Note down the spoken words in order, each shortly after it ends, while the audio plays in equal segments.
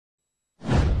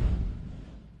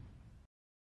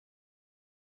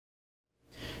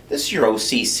This is your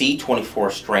OCC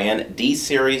 24-strand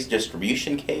D-Series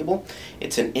distribution cable.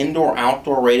 It's an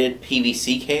indoor-outdoor rated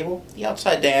PVC cable, the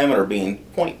outside diameter being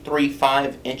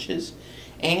 0.35 inches.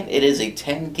 And it is a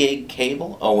 10 gig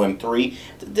cable, OM3.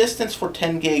 The distance for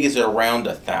 10 gig is around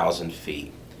 1,000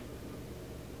 feet.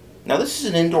 Now this is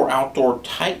an indoor-outdoor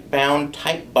tight-bound,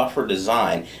 tight buffer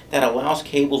design that allows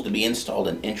cables to be installed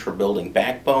in intra-building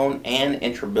backbone and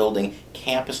intra-building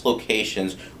campus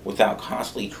locations without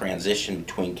costly transition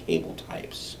between cable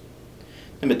types.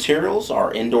 The materials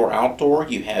are indoor-outdoor.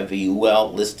 You have the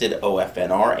UL listed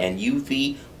OFNR and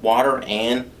UV, water,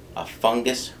 and a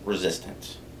fungus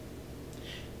resistant.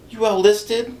 UL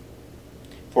listed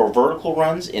for vertical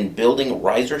runs in building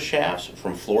riser shafts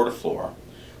from floor to floor.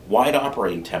 Wide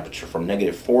operating temperature from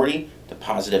 -40 to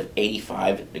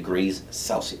 +85 degrees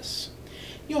Celsius.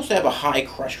 You also have a high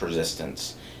crush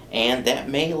resistance, and that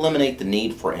may eliminate the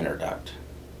need for innerduct.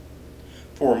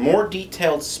 For a more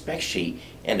detailed spec sheet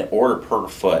and to order per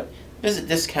foot, visit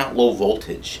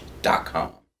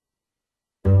discountlowvoltage.com.